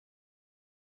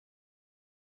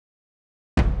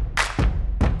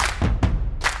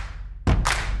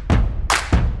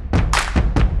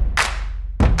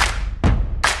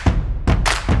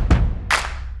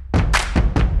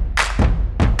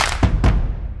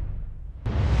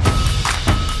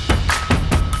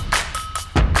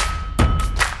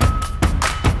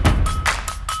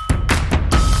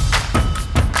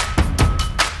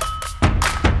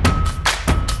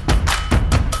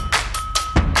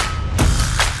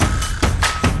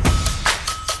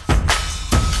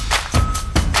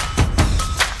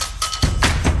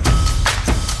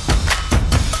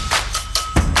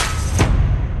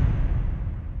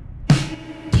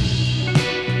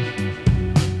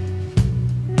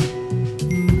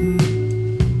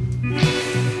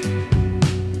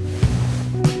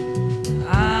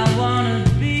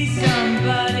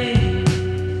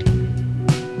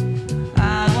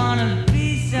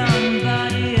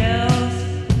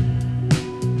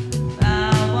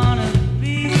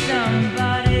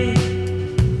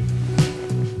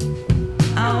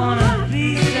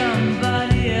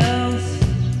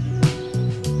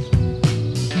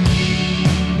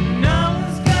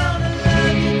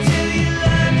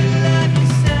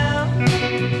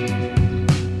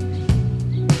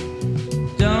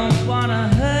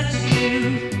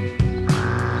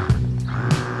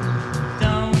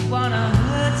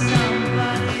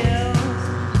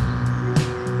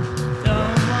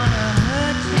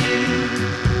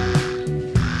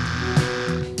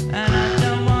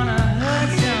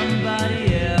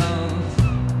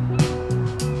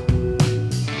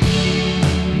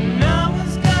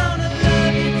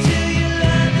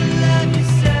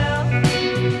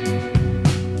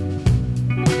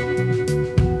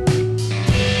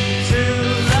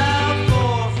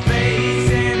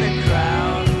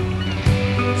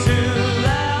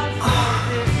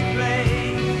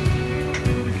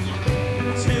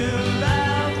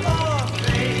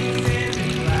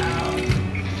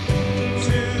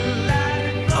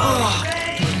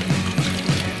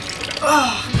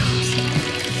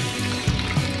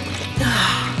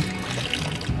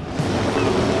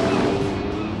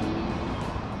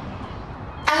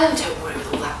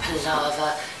love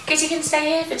her. Kitty can stay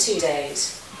here for 2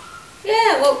 days.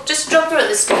 Yeah, well, just drop her at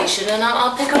the station and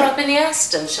I'll pick her up in the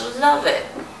Aston. She'll love it.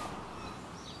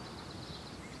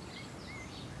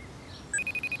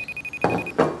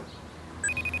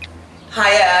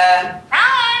 Hiya.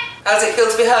 Hi. How does it feel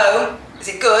to be home? Is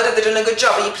it good? Have they done a good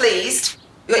job? Are you pleased?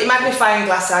 You got your magnifying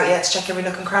glass out yet to check every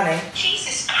nook and cranny?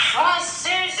 Jesus Christ,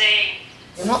 Susie.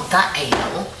 You're not that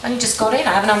anal. I only just got in.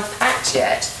 I haven't unpacked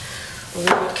yet.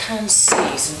 Although I can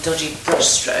see some dodgy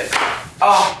brushstroke.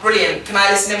 Oh, brilliant. Can I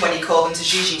listen in when you call them to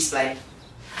Gigi's explain?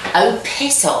 Oh,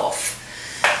 piss off.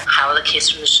 How are the kids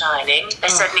from The Shining? They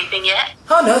said anything yet?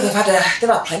 Oh no, they've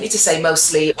had plenty to say,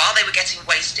 mostly while they were getting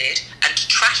wasted and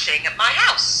trashing at my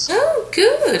house. Oh,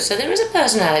 good. So there is a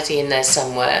personality in there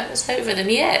somewhere. Let's hope for them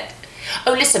yet.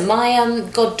 Oh, listen, my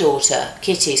goddaughter,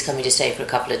 Kitty's coming to stay for a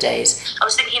couple of days. I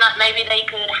was thinking like maybe they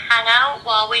could hang out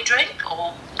while we drink,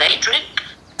 or they drink.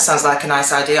 Sounds like a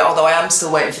nice idea, although I am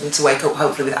still waiting for them to wake up,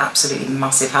 hopefully with absolutely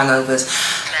massive hangovers.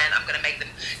 Then I'm going to make them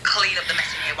clean up the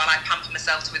mess in here while I pamper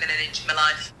myself to within an inch of my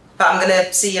life. But I'm going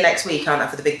to see you next week, aren't I,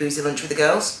 for the big boozy lunch with the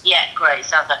girls? Yeah, great.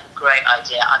 Sounds like a great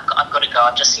idea. I've got to go.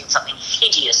 I've just seen something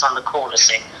hideous on the corner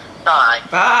scene. Bye.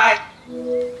 Bye.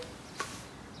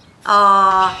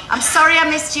 Oh, I'm sorry I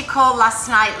missed your call last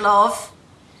night, love.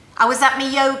 I was at my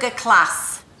yoga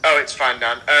class. Oh, it's fine,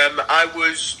 Dan. I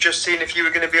was just seeing if you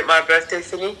were going to be at my birthday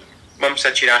thingy. Mum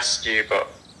said she'd asked you, but...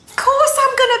 Of course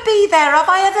I'm going to be there. Have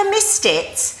I ever missed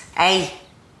it? Hey,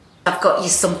 I've got you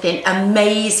something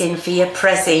amazing for your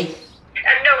Prezi.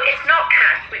 No, it's not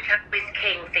cash, which is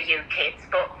king for you kids,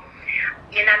 but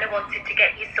your nana wanted to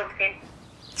get you something.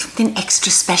 Something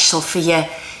extra special for your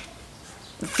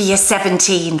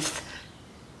 17th.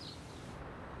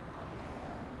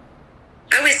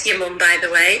 How is your mum, by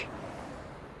the way?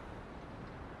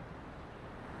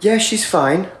 Yeah, she's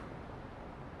fine.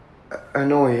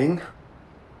 Annoying.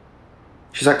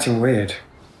 She's acting weird.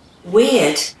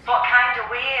 Weird? What kind of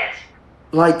weird?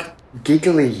 Like,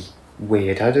 giggly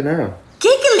weird, I don't know.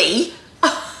 Giggly?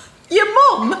 Oh, your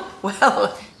mum?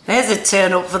 Well, there's a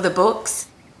turn up for the books.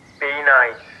 Be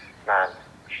nice, man.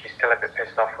 She's still a bit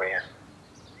pissed off with you.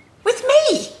 With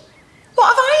me? What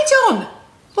have I done?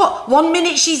 What, 1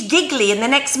 minute she's giggly and the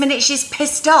next minute she's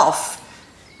pissed off?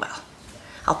 Well,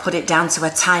 I'll put it down to her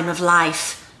time of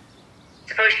life.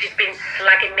 Suppose she's been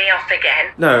slagging me off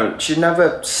again. No, she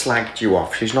never slagged you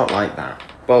off. She's not like that.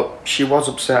 But she was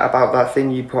upset about that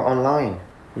thing you put online.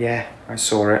 Yeah, I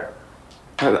saw it.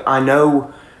 I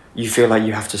know you feel like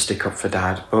you have to stick up for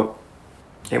Dad, but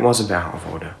it was a bit out of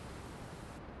order.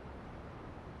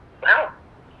 Well,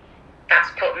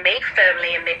 that's put me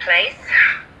firmly in my place.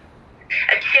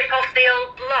 A chip off the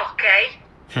old block,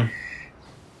 eh?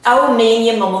 Oh, me and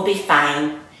your mum will be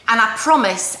fine. And I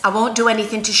promise I won't do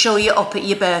anything to show you up at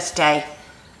your birthday.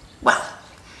 Well,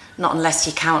 not unless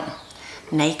you count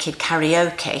naked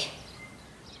karaoke.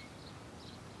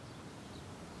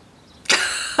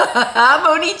 I'm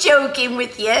only joking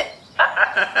with you.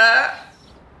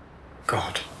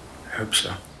 God, I hope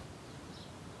so.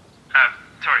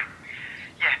 Sorry.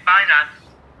 Yeah, bye, Nan.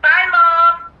 Bye,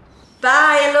 Mom.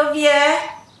 Bye, I love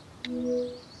you.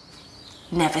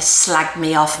 Never slagged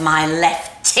me off my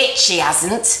left tit, she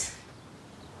hasn't.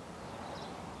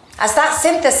 Has that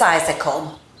synthesizer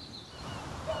come?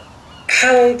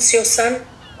 How old's your son?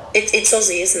 It's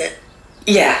Ozzy, isn't it?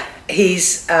 Yeah,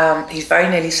 he's very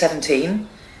nearly 17,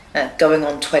 going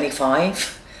on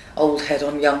 25. Old head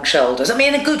on young shoulders. I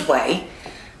mean, in a good way.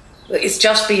 It's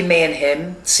just been me and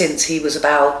him since he was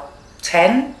about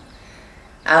 10.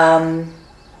 We're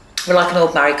like an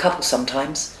old married couple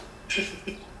sometimes.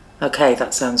 Okay,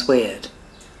 that sounds weird.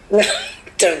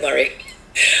 Don't worry.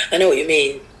 I know what you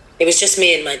mean. It was just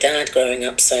me and my dad growing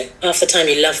up, so half the time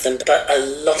you love them, but a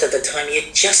lot of the time you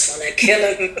just want to kill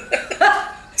them.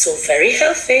 It's all very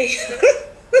healthy.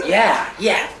 Yeah.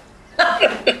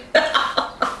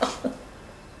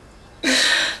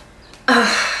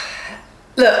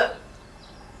 Look,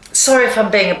 sorry if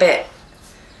I'm being a bit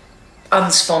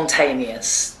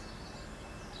unspontaneous.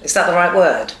 Is that the right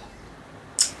word?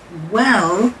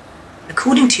 Well,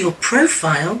 according to your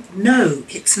profile, no,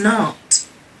 it's not.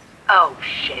 Oh,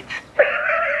 shit.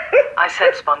 I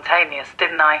said spontaneous,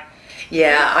 didn't I?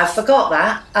 Yeah, I forgot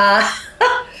that.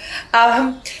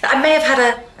 I may have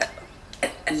had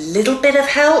a little bit of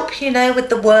help, with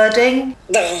the wording.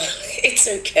 Oh, it's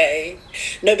okay.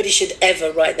 Nobody should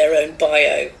ever write their own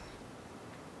bio.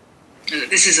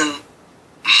 This is a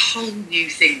whole new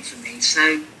thing for me,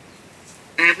 so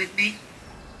bear with me.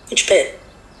 Which bit?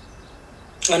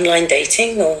 Online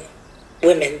dating or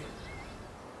women?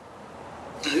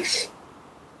 Both.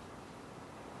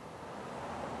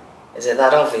 Is it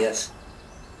that obvious?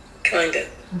 kind of.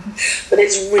 But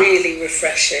it's really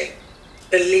refreshing.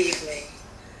 Believe me.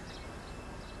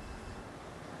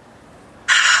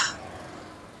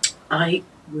 I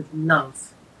would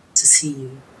love to see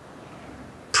you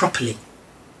properly,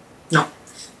 not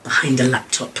behind a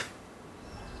laptop.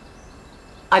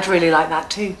 I'd really like that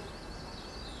too.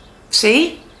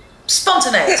 See?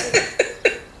 Spontaneity.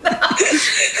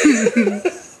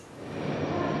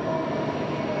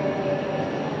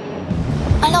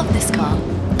 I love this car.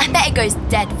 I bet it goes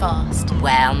dead fast.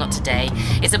 Well, not today.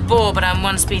 It's a bore, but I'm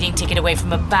one speeding ticket away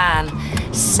from a ban.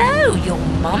 So, your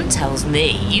mum tells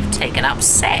me you've taken up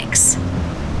sex.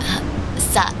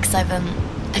 Sax.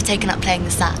 I've taken up playing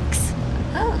the sax.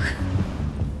 Oh.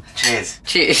 Cheers.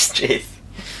 Cheers. Cheers.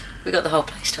 We got the whole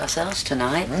place to ourselves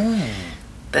tonight.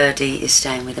 Birdie is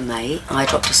staying with a mate. I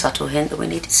dropped a subtle hint that we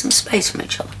needed some space from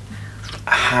each other.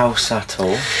 How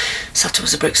subtle? Subtle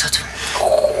as a brick, subtle.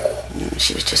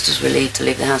 She was just as relieved to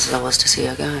leave the house as I was to see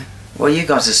her go. Well, you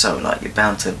guys are so like you're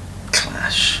bound to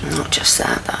clash. Not just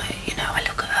that, though. You know, I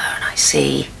look at her and I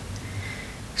see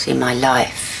my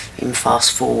life in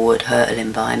fast forward,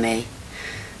 hurtling by me,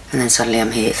 and then suddenly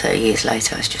I'm here 30 years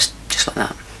later. It's just like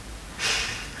that.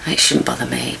 It shouldn't bother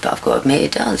me, but I've got to admit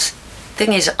it does.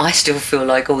 Thing is, I still feel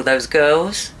like all those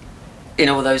girls in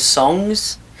all those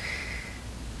songs.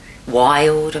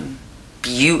 Wild and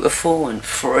beautiful and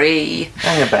free.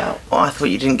 Hang about. Well, I thought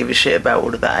you didn't give a shit about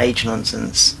all of that age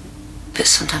nonsense. But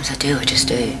sometimes I do, I just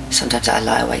do. Sometimes I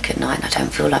lie awake at night and I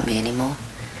don't feel like me anymore.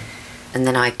 And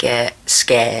then I get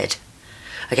scared.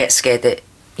 I get scared that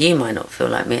you might not feel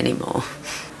like me anymore.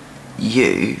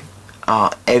 You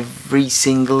are every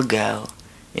single girl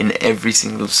in every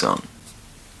single song.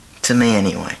 To me,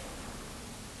 anyway.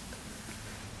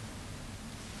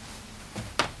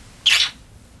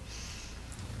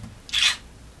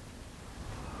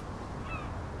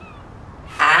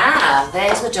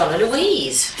 There's Madonna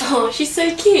Louise. Oh, she's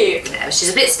so cute. No,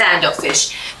 she's a bit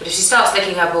standoffish, but if she starts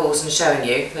licking her balls and showing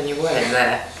you, then you're well in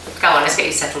there. Come on, let's get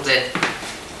you settled in.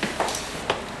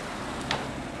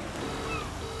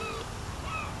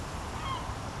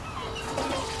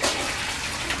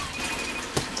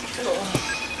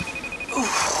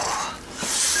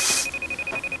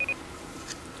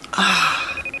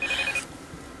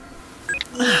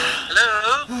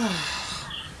 Hello?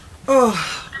 Oh.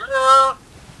 Hello?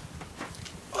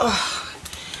 Are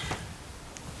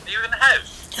you in the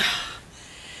house?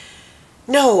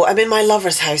 No, I'm in my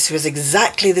lover's house, who has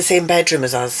exactly the same bedroom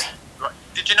as us. Right.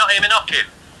 Did you not hear me knocking?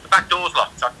 The back door's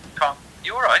locked. I can't...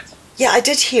 You alright? Yeah, I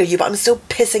did hear you, but I'm still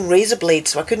pissing razor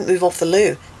blades, so I couldn't move off the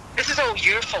loo. This is all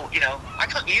your fault, you know. Why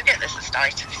can't you get this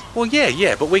estate? Well,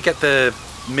 yeah, but we get the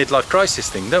midlife crisis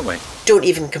thing, don't we? Don't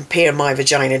even compare my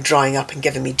vagina drying up and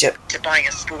giving me jip. To buying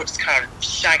a sports car and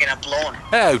shagging a blonde.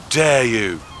 How dare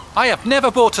you? I have never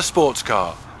bought a sports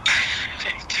car.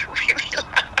 Really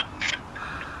laugh.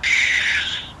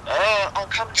 Oh, I'll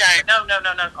come down.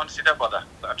 No. Honestly, don't bother.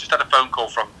 I've just had a phone call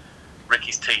from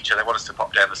Ricky's teacher. They want us to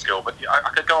pop down to school, but I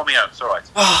could go on my own. It's all right.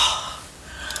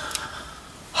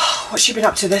 What's she been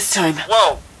up to this time?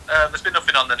 Well, there's been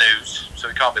nothing on the news, so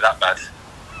it can't be that bad.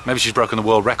 Maybe she's broken the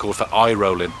world record for eye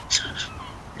rolling.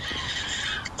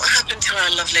 What happened to our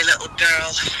lovely little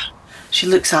girl? She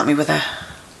looks at me with a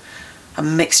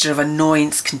mixture of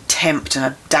annoyance, contempt and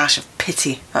a dash of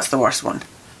pity. That's the worst one.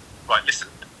 Right, listen.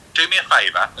 Do me a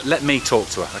favour. Let me talk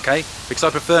to her, okay? Because I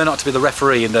prefer not to be the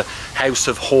referee in the House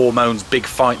of Hormones big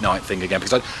fight night thing again,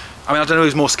 because I don't know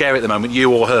who's more scary at the moment,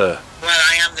 you or her. Well,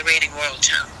 I am the reigning world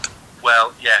champ.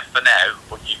 Well, yeah, for now,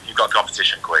 but you've got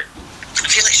competition, Queen. I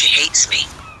feel like she hates me.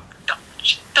 No,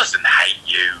 she doesn't hate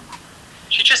you.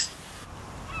 She just...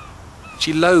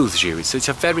 She loathes you. It's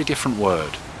a very different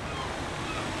word.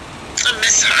 I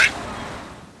miss her.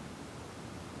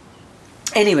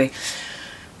 Anyway,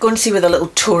 go and see what the little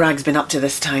tourag's been up to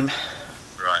this time.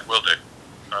 Right, will do.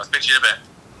 I'll speak to you in a bit.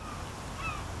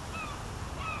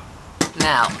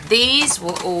 Now, these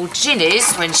were all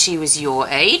Ginny's when she was your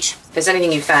age. If there's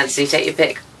anything you fancy, take your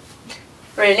pick.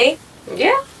 Really?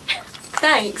 Yeah.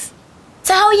 Thanks.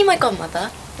 So how are you my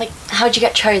godmother? Like, how'd you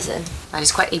get chosen? That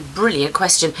is quite a brilliant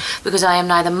question, because I am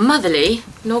neither motherly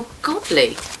nor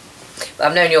godly. But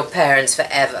I've known your parents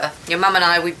forever. Your mum and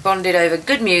I, we bonded over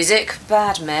good music,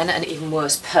 bad men, and even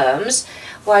worse perms,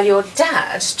 while your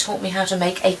dad taught me how to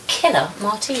make a killer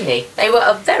martini. They were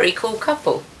a very cool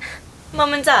couple.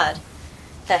 Mum and Dad?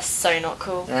 They're so not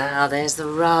cool. Ah, there's the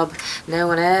rub. No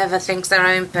one ever thinks their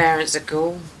own parents are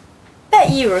cool.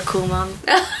 Bet you were a cool mum.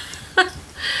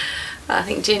 I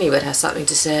think Ginny would have something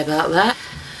to say about that.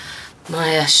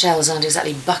 My shells aren't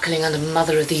exactly buckling under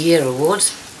Mother of the Year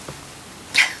awards.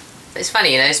 It's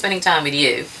funny, you know, spending time with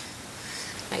you.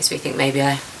 Makes me think maybe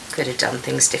I could have done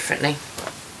things differently,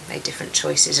 made different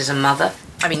choices as a mother.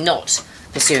 I mean, not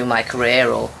pursuing my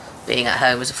career or being at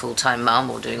home as a full-time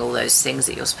mum or doing all those things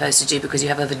that you're supposed to do because you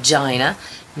have a vagina.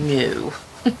 No.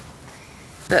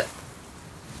 But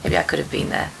maybe I could have been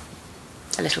there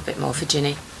a little bit more for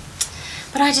Ginny.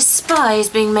 But I despise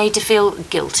being made to feel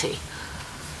guilty.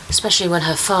 Especially when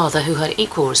her father, who had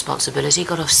equal responsibility,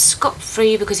 got off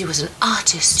scot-free because he was an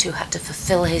artist who had to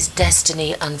fulfil his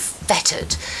destiny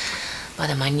unfettered by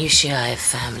the minutiae of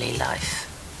family life.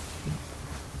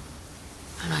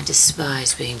 And I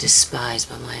despise being despised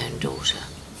by my own daughter.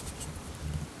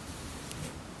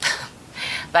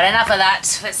 But enough of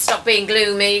that. Let's stop being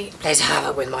gloomy. Plays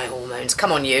havoc with my hormones.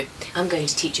 Come on, you. I'm going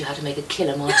to teach you how to make a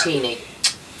killer martini.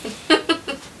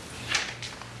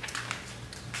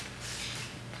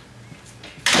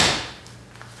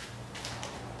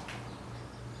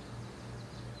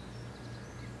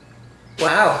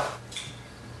 Wow.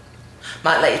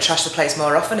 Might let you trash the place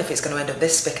more often if it's going to end up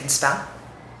this spick and span.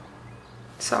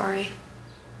 Sorry.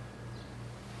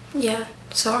 Yeah,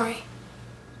 sorry.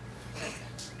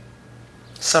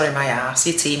 Sorry my ass,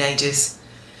 you teenagers.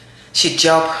 It's your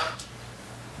job.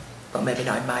 Well, maybe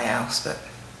not in my house, but...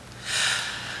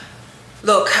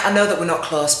 Look, I know that we're not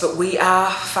close, but we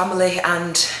are family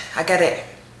and I get it.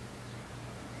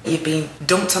 You've been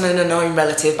dumped on an annoying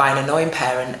relative by an annoying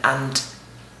parent and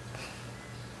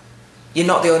you're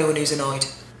not the only one who's annoyed.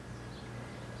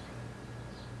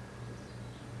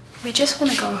 We just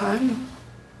want to go home.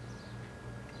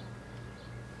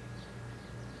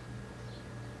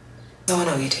 No, I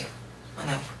know you do. I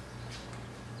know.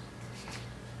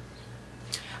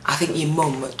 I think your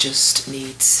mum just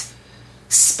needs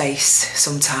space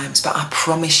sometimes, but I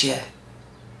promise you,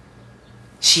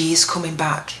 she is coming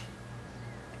back.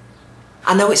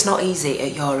 I know it's not easy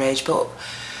at your age, but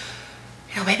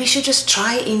you know, maybe you should just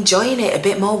try enjoying it a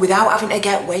bit more without having to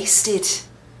get wasted.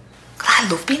 I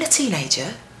love being a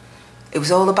teenager. It was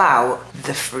all about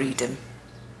the freedom.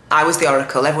 I was the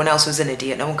oracle, everyone else was an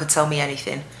idiot, no one could tell me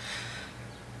anything.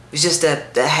 It was just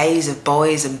a haze of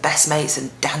boys and best mates and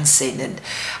dancing and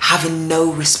having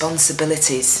no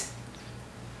responsibilities.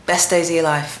 Best days of your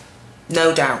life,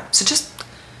 no doubt. So just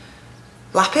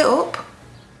lap it up.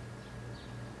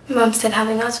 Mum said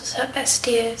having us was her best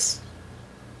years.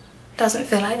 Doesn't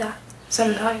feel like that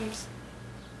sometimes.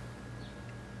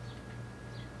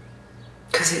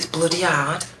 Because it's bloody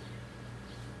hard.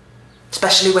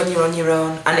 Especially when you're on your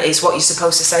own and it's what you're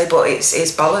supposed to say, but it's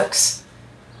bollocks.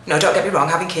 No, don't get me wrong,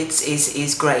 having kids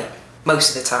is great,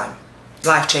 most of the time.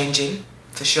 Life-changing,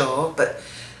 for sure, but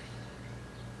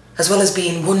as well as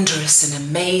being wondrous and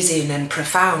amazing and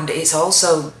profound, it's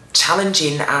also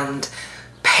challenging and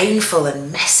painful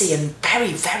and messy and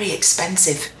very, very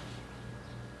expensive.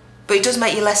 But it does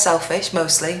make you less selfish,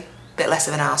 mostly, a bit less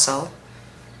of an arsehole.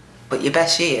 But your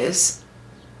best years?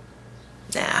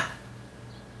 Nah.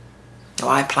 No,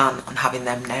 I plan on having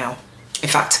them now. In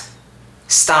fact,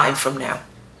 starting from now.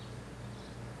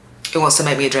 Who wants to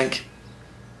make me a drink?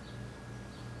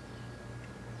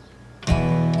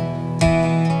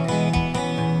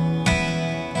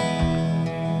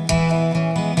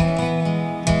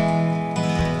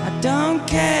 I don't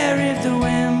care if the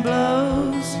wind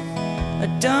blows. I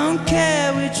don't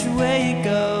care which way it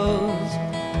goes.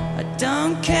 I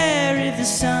don't care if the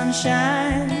sun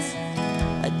shines.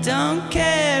 I don't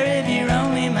care if you're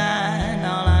only mine.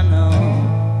 All I know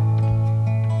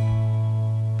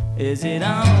is it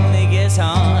only gets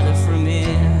harder.